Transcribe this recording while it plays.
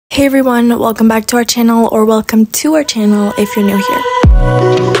Hey everyone, welcome back to our channel, or welcome to our channel if you're new here.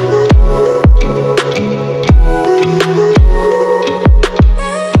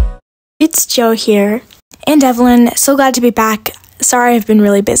 It's Joe here. And Evelyn, so glad to be back. Sorry I've been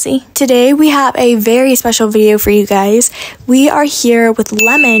really busy. Today we have a very special video for you guys. We are here with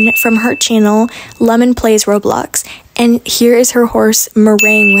Lemon from her channel, Lemon Plays Roblox. And here is her horse,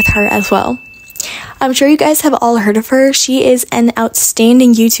 Meringue, with her as well. I'm sure you guys have all heard of her. She is an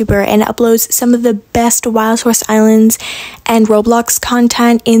outstanding YouTuber and uploads some of the best Wild Horse Islands and Roblox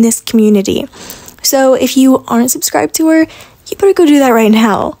content in this community. So if you aren't subscribed to her, you better go do that right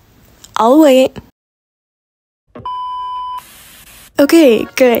now. I'll wait. Okay,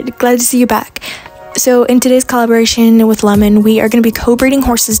 good. Glad to see you back. So in today's collaboration with Lemon, we are going to be co-breeding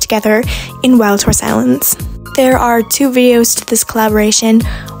horses together in Wild Horse Islands. There are 2 videos to this collaboration.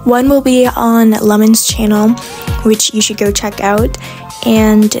 One will be on Lemon's channel, which you should go check out,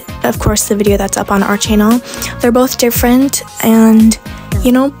 and of course the video that's up on our channel. They're both different, and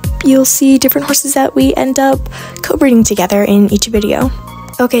you know, you'll see different horses that we end up co-breeding together in each video.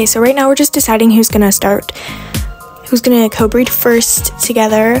 Okay, so right now we're just deciding who's gonna start, who's gonna co-breed first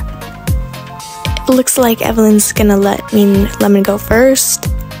together. It looks like Evelyn's gonna let Lemon go first.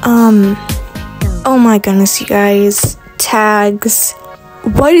 Oh my goodness, you guys. Tags.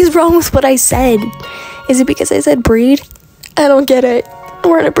 What is wrong with what I said? Is it because I said breed? I don't get it.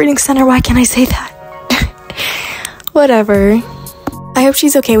 We're in a breeding center, why can't I say that? Whatever. I hope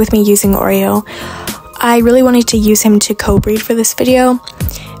she's okay with me using Oreo. I really wanted to use him to co-breed for this video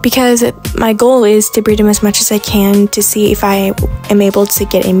because my goal is to breed him as much as I can to see if I am able to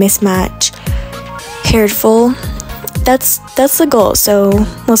get a mismatch paired full. That's the goal, so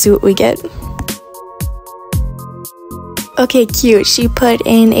we'll see what we get. Okay, cute. She put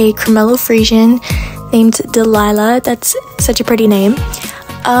in a Cremello Frisian named Delilah. That's such a pretty name.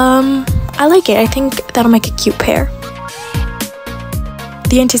 I like it. I think that'll make a cute pair.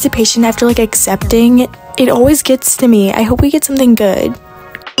 The anticipation after like accepting, it always gets to me. I hope we get something good.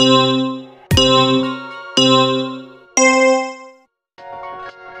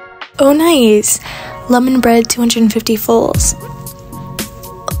 Oh, nice. Lemon bred 250 foals.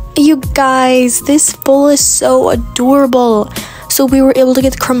 You guys, this foal is so adorable. So we were able to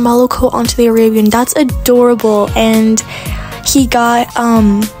get the Cremello coat onto the Arabian. That's adorable. And he got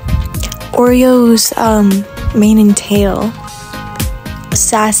Oreo's mane and tail.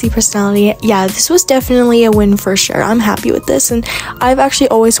 Sassy personality. Yeah, this was definitely a win for sure. I'm happy with this, and I've actually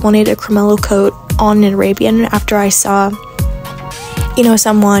always wanted a Cremello coat on an Arabian after I saw, you know,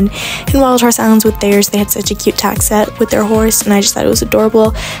 someone in Wild Horse Islands with theirs. They had such a cute tack set with their horse, and I just thought it was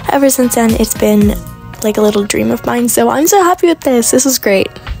adorable. Ever since then, it's been like a little dream of mine, so I'm so happy with this. This was great.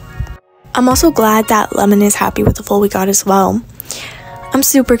 I'm also glad that Lemon is happy with the foal we got as well. I'm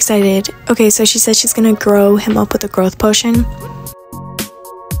super excited. Okay, so she says she's gonna grow him up with a growth potion.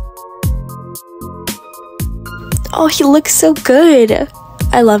 Oh, he looks so good.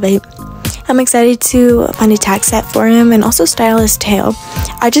 I love it. I'm excited to find a tack set for him and also style his tail.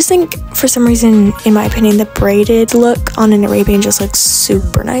 I just think, for some reason, in my opinion, the braided look on an Arabian just looks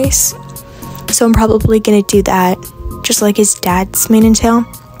super nice. So I'm probably gonna do that, just like his dad's mane and tail.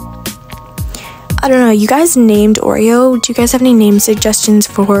 I don't know, you guys named Oreo. Do you guys have any name suggestions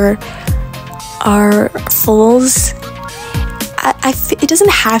for our foals? It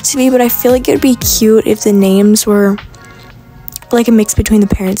doesn't have to be, but I feel like it would be cute if the names were like a mix between the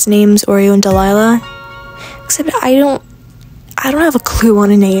parents' names, Oreo and Delilah. Except I don't have a clue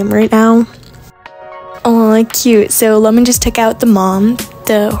on a name right now. Oh, cute. So Lemon just took out the mom,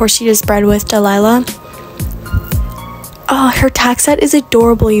 the horse she just bred with, Delilah. Oh, her tack set is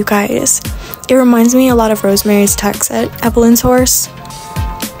adorable, you guys. It reminds me a lot of Rosemary's tack set, Evelyn's horse.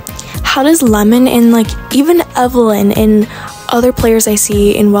 How does Lemon and like even Evelyn and other players I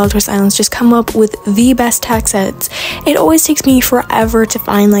see in Wild Horse Islands just come up with the best tack sets? It always takes me forever to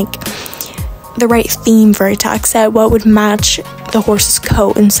find like the right theme for a tack set, what would match the horse's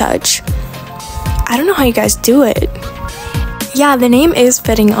coat and such. I don't know how you guys do it. Yeah, the name is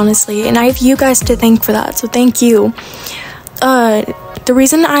fitting, honestly, and I have you guys to thank for that, so thank you. The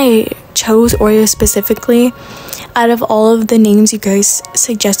reason I chose Oreo specifically, out of all of the names you guys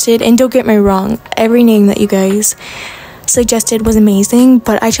suggested, and don't get me wrong, every name that you guys suggested was amazing,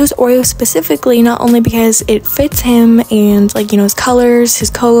 but I chose Oreo specifically not only because it fits him and like, you know, his colors, his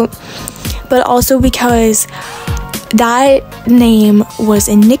coat, but also because that name was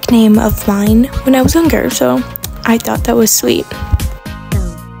a nickname of mine when I was younger, so I thought that was sweet.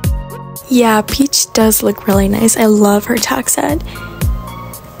 Yeah, Peach does look really nice. I love her tack set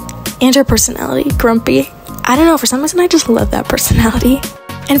and her personality, grumpy. I don't know, for some reason I just love that personality.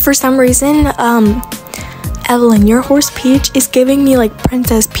 And for some reason, Evelyn, your horse Peach is giving me like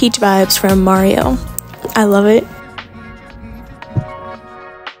Princess Peach vibes from Mario. I love it.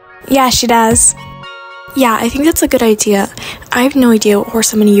 Yeah, she does. Yeah, I think that's a good idea. I have no idea what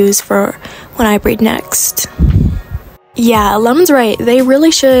horse I'm gonna use for when I breed next. Yeah, Lemon's right. They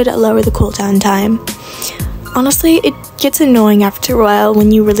really should lower the cooldown time. Honestly, it gets annoying after a while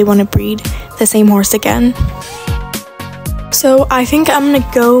when you really want to breed the same horse again. So I think I'm gonna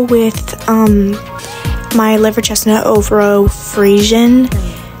go with my liver chestnut Overo Frisian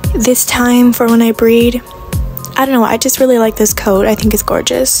this time for when I breed. I don't know, I just really like this coat. I think it's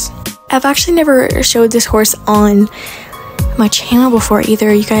gorgeous. I've actually never showed this horse on my channel before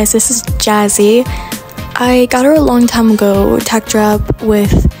either, you guys. This is Jazzy. I got her a long time ago, tack drop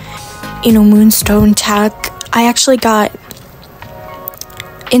with, you know, Moonstone tack. I actually got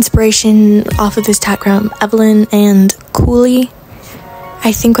inspiration off of this tack from Evelyn and Cooley.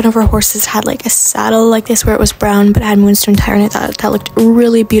 I think one of our horses had like a saddle like this where it was brown but had Moonstone tire, and I thought that looked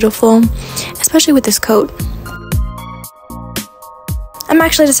really beautiful, especially with this coat. I'm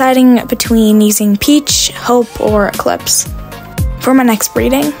actually deciding between using Peach, Hope, or Eclipse for my next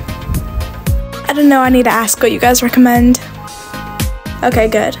breeding. I don't know, I need to ask what you guys recommend. Okay,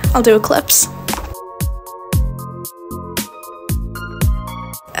 good. I'll do Eclipse.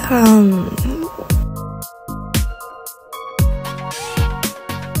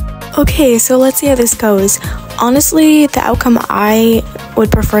 Okay, so let's see how this goes. Honestly, the outcome I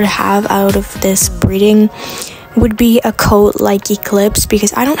would prefer to have out of this breeding would be a coat like Eclipse,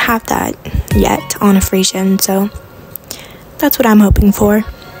 because I don't have that yet on a Frisian, so that's what I'm hoping for.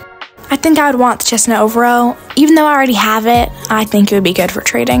 I think I would want the chestnut Overo. Even though I already have it, I think it would be good for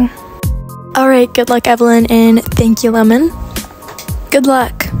trading. Alright, good luck, Evelyn, and thank you, Lemon. Good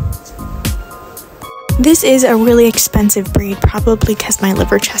luck. This is a really expensive breed, probably because my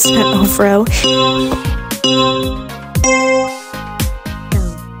liver chestnut Overo.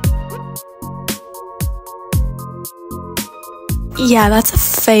 Yeah, that's a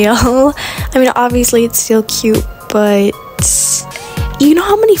fail. I mean, obviously it's still cute, but you know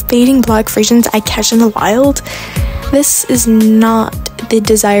how many fading black Frisians I catch in the wild? This is not the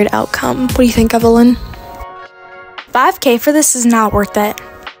desired outcome. What do you think, Evelyn? 5K for this is not worth it.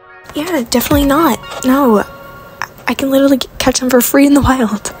 Yeah, definitely not. No, I can literally catch them for free in the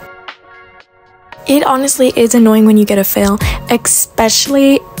wild. It honestly is annoying when you get a fail,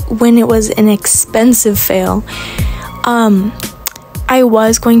 especially when it was an expensive fail. I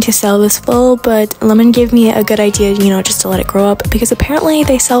was going to sell this full, but Lemon gave me a good idea, you know, just to let it grow up, because apparently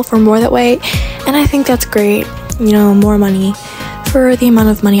they sell for more that way, and I think that's great, you know, more money for the amount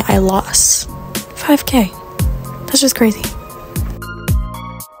of money I lost. 5K. That's just crazy.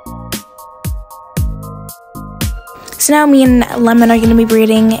 So now me and Lemon are going to be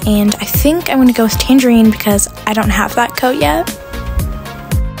breeding, and I think I'm going to go with Tangerine because I don't have that coat yet.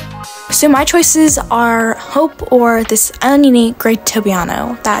 So my choices are Hope or this Island Unique Great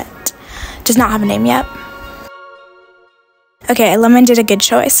Tobiano that does not have a name yet. Okay, Lemon did a good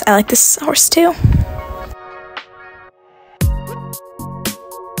choice. I like this horse too.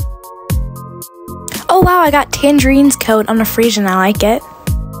 Oh wow, I got Tangerine's coat on a Frisian. I like it.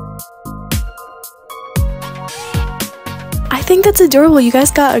 I think that's adorable. You guys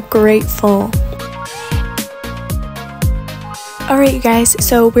got a great foal. Alright, you guys,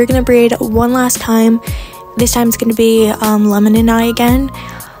 so we're gonna breed one last time. This time it's gonna be Lemon and I again.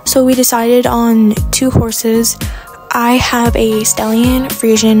 So we decided on 2 horses. I have a stallion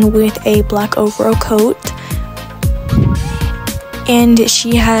Frisian with a black Overo coat, and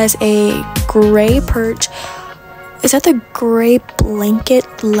she has a gray perch. Is that the gray blanket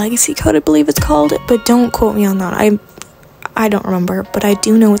legacy coat, I believe it's called? But don't quote me on that. I don't remember, but I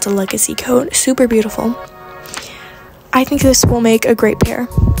do know it's a legacy coat. Super beautiful. I think this will make a great pair.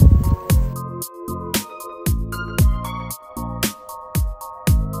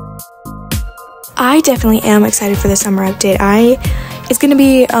 I definitely am excited for the summer update. It's gonna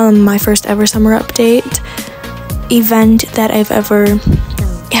be my first ever summer update event that I've ever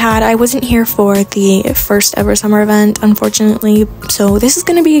had. I wasn't here for the first ever summer event, unfortunately, so this is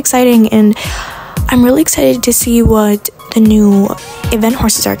gonna be exciting, and I'm really excited to see what the new event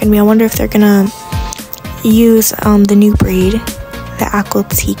horses are gonna be. I wonder if they're gonna use the new breed, the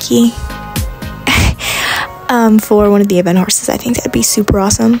Aquatiki, for one of the event horses. I think that'd be super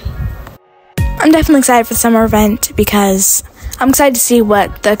awesome. I'm definitely excited for the summer event because I'm excited to see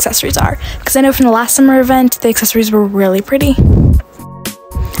what the accessories are, because I know from the last summer event the accessories were really pretty.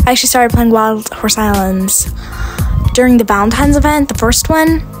 I actually started playing Wild Horse Islands during the Valentine's event, the first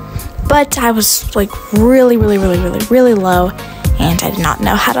one, but I was like really low, and I did not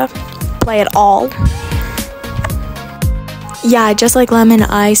know how to play at all. Yeah, just like Lemon,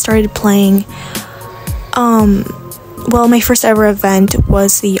 I started playing, well, my first ever event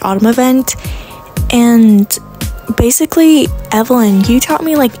was the autumn event, and basically, Evelyn, you taught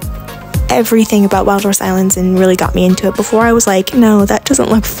me like everything about Wild Horse Islands and really got me into it. Before I was like, no, that doesn't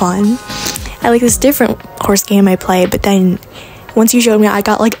look fun. I like this different horse game I play, but then once you showed me, I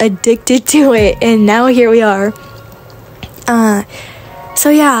got like addicted to it, and now here we are. So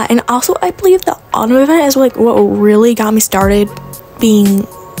yeah, and also I believe the autumn event is like what really got me started being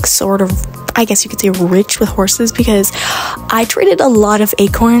sort of, I guess you could say, rich with horses, because I traded a lot of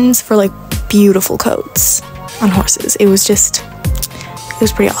acorns for like beautiful coats on horses. It was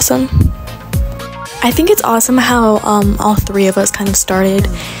pretty awesome. I think it's awesome how all three of us kind of started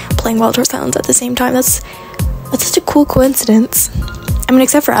playing Wild Horse Islands at the same time. That's such a cool coincidence. I mean,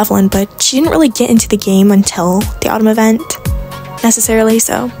 except for Evelyn, but she didn't really get into the game until the autumn event necessarily,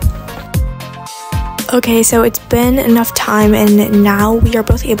 so. Okay, so it's been enough time and now we are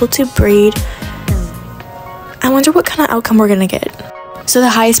both able to breed. I wonder what kind of outcome we're gonna get. So the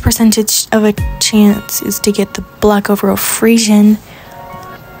highest percentage of a chance is to get the black overall Frisian,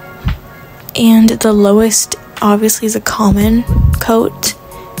 and the lowest obviously is a common coat.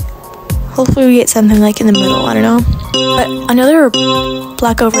 Hopefully we get something like in the middle, I don't know. But another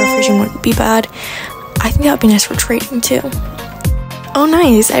black overall Frisian wouldn't be bad. I think that would be nice for trading too. Oh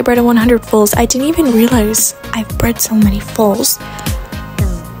nice, I bred a 100 foals. I didn't even realize I've bred so many foals.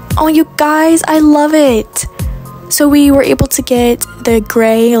 Oh you guys, I love it. So we were able to get the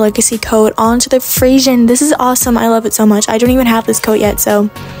gray legacy coat onto the Frisian. This is awesome, I love it so much. I don't even have this coat yet, so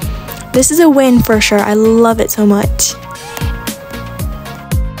this is a win for sure. I love it so much.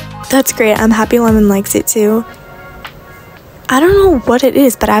 That's great, I'm happy Lemon likes it too. I don't know what it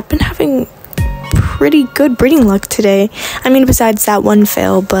is, but I've been having pretty good breeding luck today. I mean, besides that one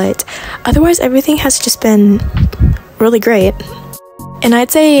fail, but otherwise everything has just been really great. And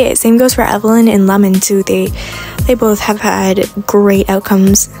I'd say same goes for Evelyn and Lemon too. They both have had great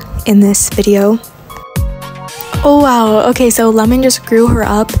outcomes in this video. Oh wow, okay, so Lemon just grew her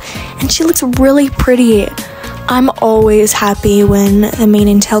up and she looks really pretty. I'm always happy when the mane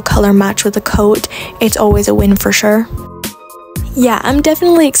and tail color match with the coat. It's always a win for sure. Yeah, I'm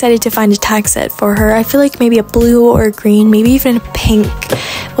definitely excited to find a tag set for her. I feel like maybe a blue or a green, maybe even a pink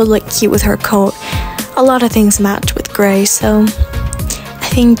would look cute with her coat. A lot of things match with gray, so I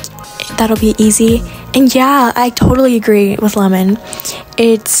think that'll be easy. And yeah, I totally agree with Lemon.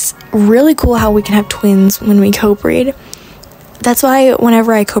 It's really cool how we can have twins when we co-breed. That's why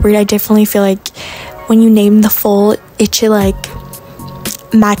whenever I co-breed, I definitely feel like when you name the foal, it should like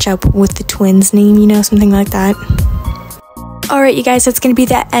match up with the twins' name, you know, something like that. Alright you guys, that's going to be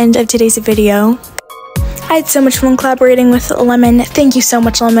the end of today's video. I had so much fun collaborating with Lemon. Thank you so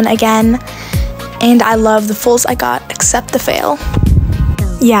much, Lemon, again. And I love the foals I got, except the fail.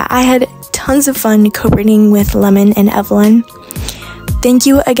 Yeah, I had tons of fun co-breeding with Lemon and Evelyn. Thank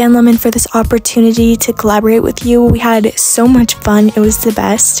you again, Lemon, for this opportunity to collaborate with you. We had so much fun. It was the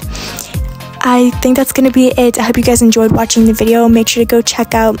best. I think that's going to be it. I hope you guys enjoyed watching the video. Make sure to go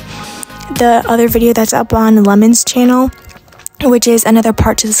check out the other video that's up on Lemon's channel, which is another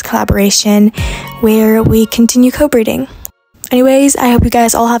part to this collaboration where we continue co-breeding. Anyways, I hope you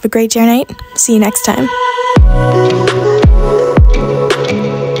guys all have a great day or night. See you next time.